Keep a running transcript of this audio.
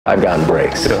I've gotten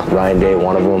breaks. Yeah. Ryan Day,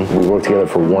 one of them. We worked together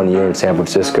for 1 year in San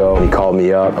Francisco. And he called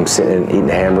me up. I'm sitting eating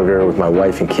a hamburger with my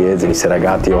wife and kids, and he said, I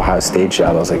got the Ohio State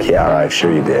job. I was like, yeah, all right,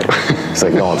 sure you did. He's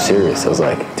like, no, I'm serious. I was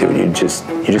like, dude, you just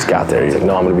got there. He's like,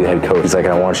 no, I'm going to be the head coach. He's like,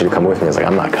 I want you to come with me. I was like,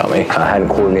 I'm not coming. I hadn't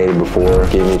coordinated before.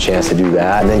 Gave me a chance to do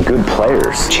that. And then good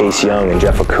players. Chase Young and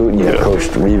Jeff Akutin, coached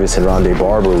Revis and Rondé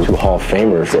Barber, two Hall of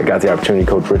Famers that got the opportunity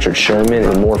to coach Richard Sherman,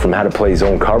 and more from how to play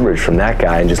zone coverage from that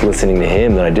guy and just listening to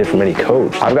him than I did from any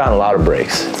coach. I've gotten a lot of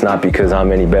breaks. It's not because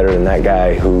I'm any better than that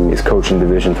guy who is coaching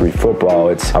Division III football.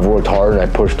 I've worked hard and I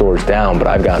pushed doors down, but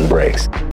I've gotten breaks.